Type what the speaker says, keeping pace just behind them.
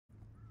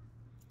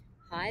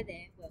Hi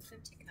there, welcome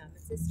to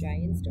Carmen's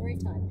Australian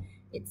Storytime.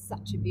 It's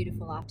such a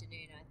beautiful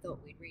afternoon, I thought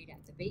we'd read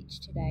at the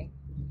beach today.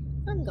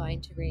 I'm going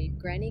to read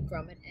Granny,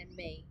 Grommet and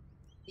Me.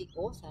 The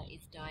author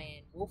is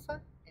Diane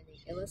Wolfer and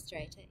the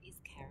illustrator is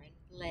Karen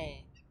Blair.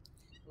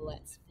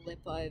 Let's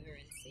flip over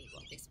and see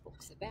what this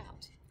book's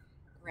about.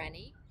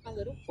 Granny, a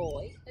little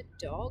boy, a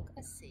dog,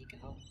 a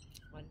seagull.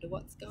 Wonder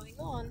what's going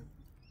on.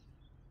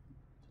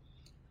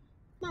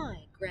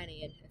 My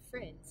Granny and her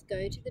friends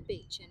go to the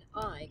beach and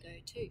I go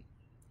too.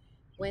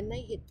 When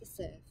they hit the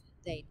surf,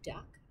 they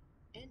duck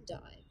and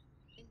dive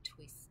and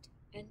twist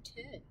and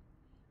turn.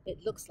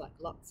 It looks like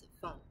lots of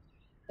fun,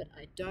 but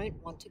I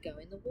don't want to go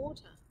in the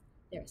water.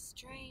 There are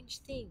strange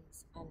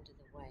things under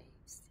the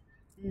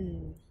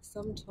waves.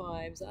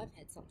 Sometimes I've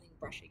had something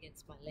brush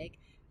against my leg,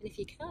 and if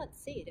you can't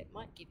see it, it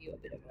might give you a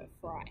bit of a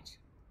fright.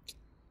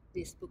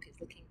 This book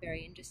is looking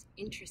very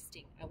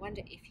interesting. I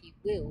wonder if he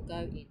will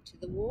go into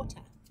the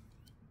water.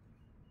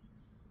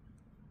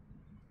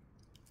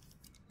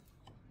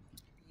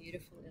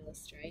 Beautiful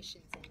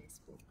illustrations in this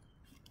book.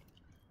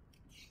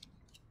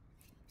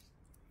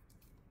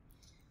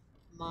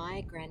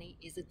 My Granny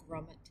is a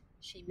grommet.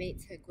 She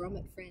meets her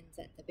grommet friends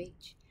at the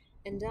beach,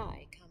 and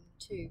I come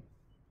too.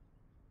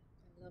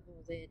 I love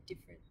all their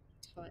different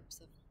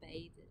types of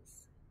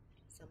bathers.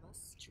 Some are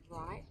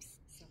stripes,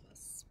 some are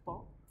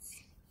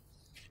spots.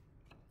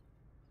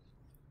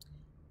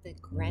 The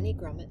granny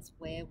grommets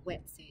wear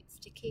wetsuits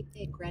to keep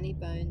their granny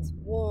bones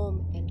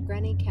warm and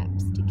granny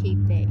caps to keep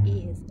their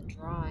ears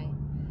dry.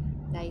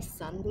 They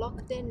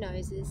sunblock their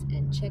noses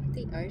and check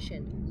the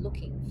ocean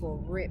looking for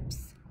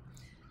rips.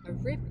 A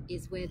rip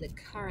is where the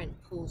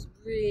current pulls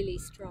really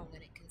strong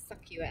and it can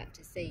suck you out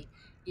to sea.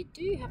 You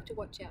do have to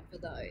watch out for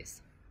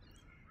those.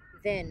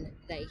 Then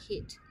they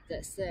hit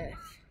the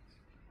surf.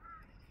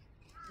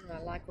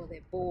 I like all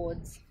their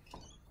boards.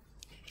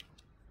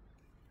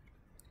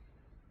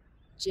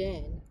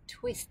 Jan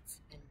twists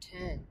and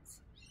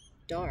turns.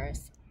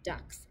 Doris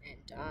ducks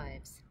and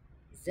dives.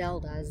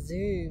 Zelda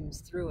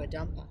zooms through a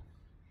dumper.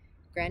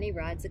 Granny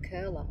rides a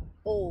curler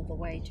all the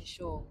way to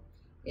shore.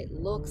 It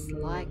looks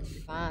like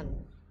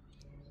fun.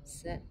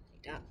 Certainly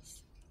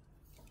does.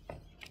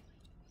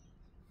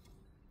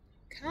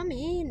 Come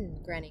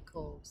in, Granny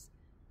calls.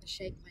 I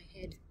shake my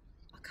head.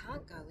 I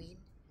can't go in.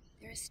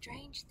 There are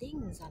strange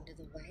things under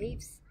the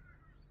waves.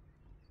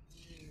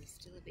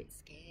 Still a bit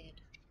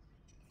scared.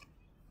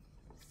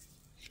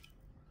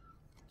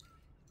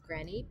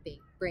 Granny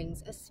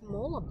brings a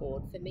smaller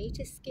board for me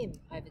to skim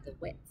over the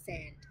wet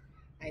sand.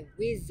 I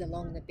whiz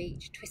along the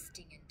beach,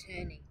 twisting and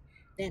turning.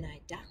 Then I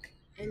duck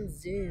and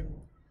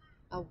zoom.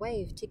 A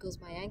wave tickles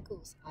my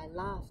ankles. I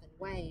laugh and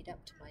wade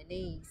up to my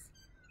knees.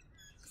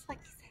 Looks like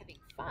he's having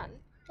fun.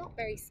 Not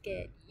very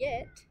scared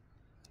yet.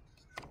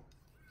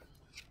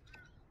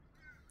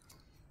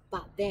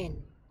 But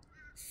then,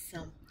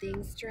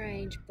 something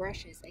strange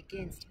brushes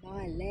against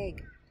my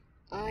leg.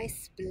 I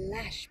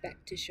splash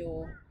back to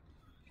shore.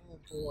 Oh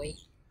boy,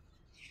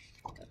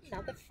 got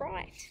another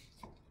fright.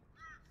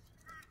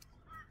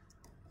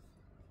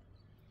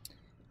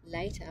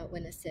 Later,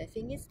 when the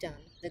surfing is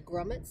done, the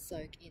grommets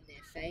soak in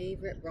their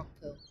favourite rock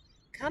pool.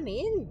 Come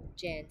in,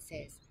 Jan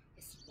says.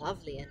 It's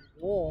lovely and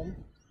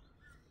warm.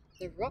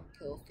 The rock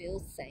pool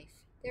feels safe.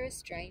 There are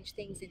strange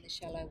things in the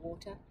shallow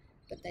water,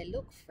 but they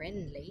look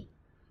friendly.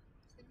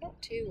 So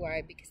not too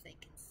worried because they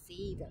can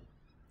see them.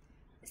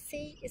 The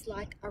sea is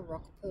like a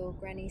rock pool,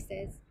 Granny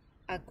says.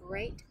 A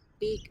great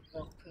big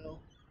rock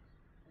pool.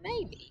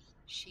 Maybe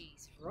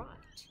she's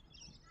right.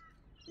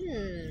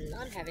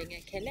 I'm having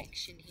a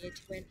connection here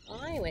to when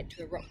I went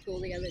to a rock pool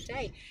the other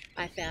day.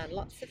 I found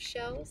lots of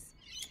shells.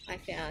 I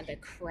found a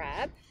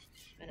crab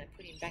and I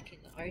put him back in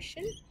the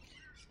ocean.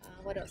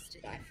 What else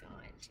did I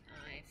find?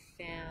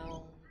 I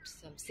found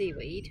some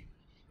seaweed.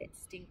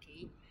 It's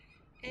stinky.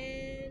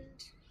 And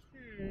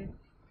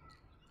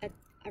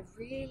a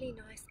really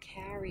nice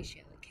cowrie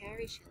shell. A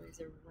cowrie shell is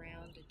a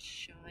rounded,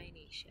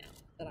 shiny shell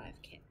that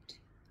I've kept.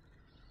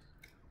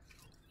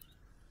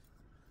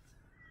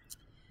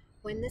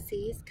 When the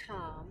sea is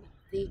calm,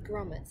 the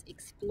grommets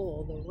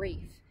explore the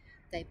reef.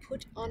 They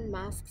put on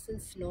masks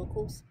and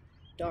snorkels.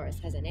 Doris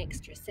has an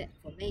extra set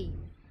for me.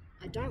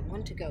 I don't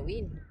want to go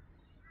in.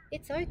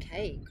 It's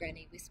okay,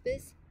 Granny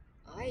whispers.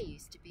 I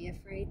used to be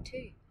afraid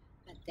too,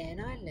 but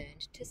then I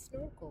learned to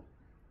snorkel.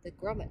 The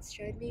grommets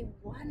showed me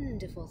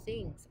wonderful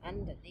things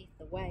underneath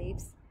the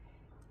waves.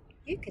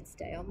 You could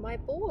stay on my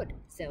board,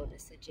 Zelda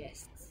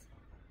suggests.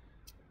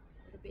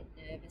 A little bit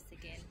nervous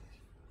again.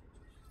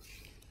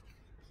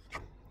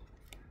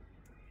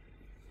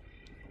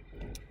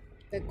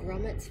 The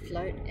grommets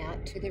float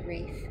out to the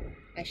reef.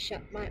 I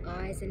shut my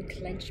eyes and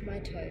clench my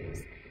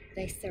toes.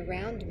 They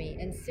surround me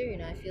and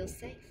soon I feel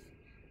safe.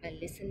 I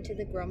listen to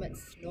the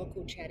grommets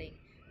snorkel chatting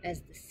as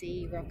the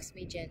sea rocks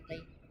me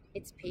gently.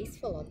 It's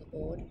peaceful on the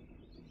board.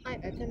 I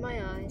open my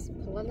eyes,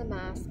 pull on the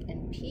mask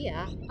and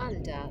peer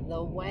under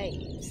the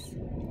waves.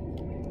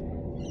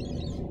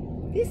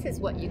 This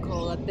is what you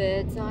call a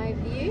bird's eye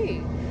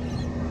view.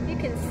 You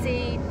can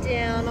see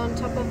down on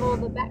top of all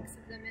the backs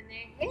of them and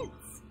their heads.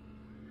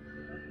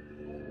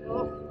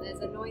 Oh, there's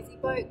a noisy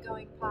boat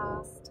going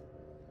past.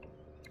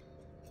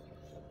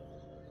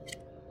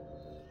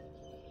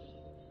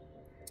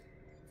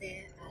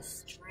 There are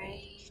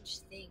strange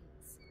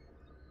things,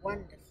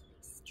 wonderfully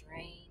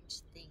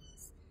strange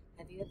things.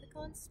 Have you ever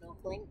gone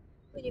snorkeling?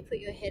 When you put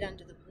your head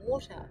under the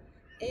water,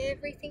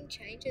 everything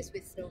changes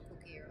with snorkel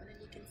gear on,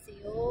 and you can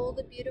see all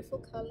the beautiful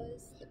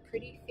colours, the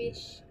pretty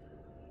fish.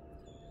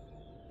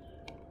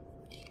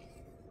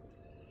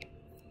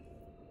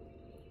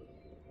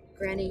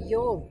 Granny,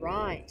 you're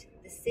right.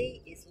 The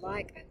sea is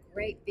like a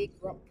great big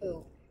rock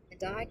pool,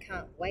 and I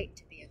can't wait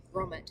to be a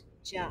grommet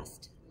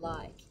just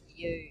like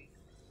you.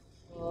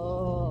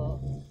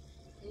 Oh,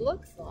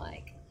 looks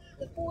like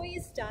the boy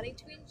is starting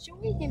to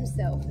enjoy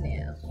himself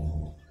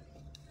now.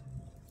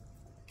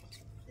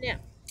 Now,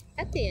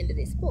 at the end of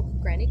this book,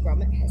 Granny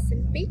Grommet has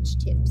some beach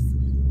tips.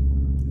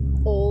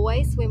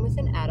 Always swim with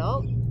an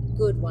adult.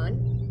 Good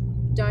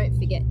one. Don't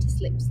forget to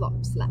slip,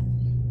 slop, slap.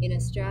 In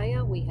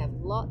Australia, we have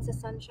lots of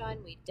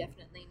sunshine. We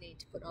definitely need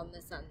to put on the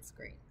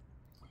sunscreen.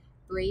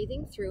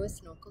 Breathing through a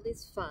snorkel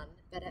is fun,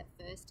 but at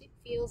first it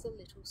feels a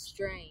little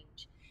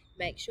strange.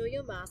 Make sure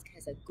your mask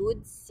has a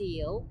good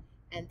seal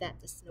and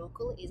that the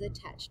snorkel is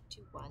attached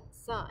to one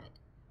side.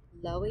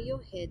 Lower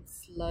your head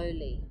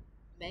slowly.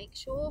 Make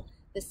sure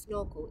the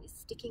snorkel is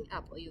sticking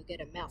up or you'll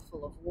get a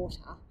mouthful of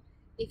water.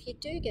 If you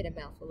do get a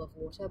mouthful of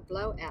water,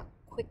 blow out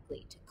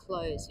quickly to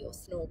close your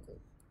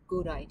snorkel.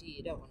 Good idea,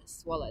 you don't want to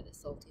swallow the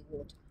salty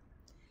water.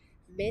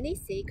 Many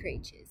sea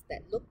creatures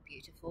that look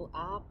beautiful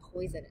are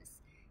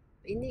poisonous.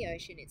 In the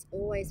ocean, it's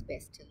always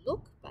best to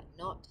look but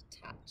not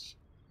touch.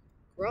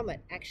 Grommet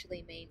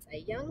actually means a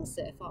young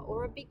surfer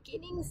or a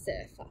beginning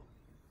surfer.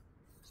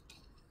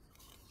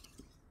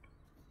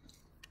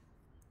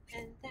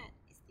 And that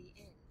is the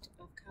end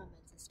of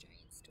Carmen's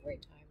Australian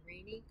Storytime,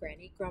 Reenie,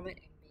 Granny, Grommet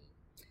and me.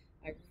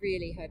 I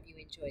really hope you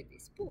enjoyed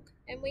this book,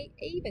 and we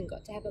even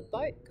got to have a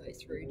boat go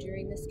through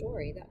during the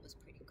story. That was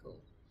pretty cool.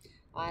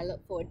 I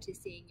look forward to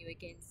seeing you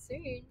again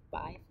soon.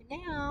 Bye for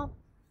now.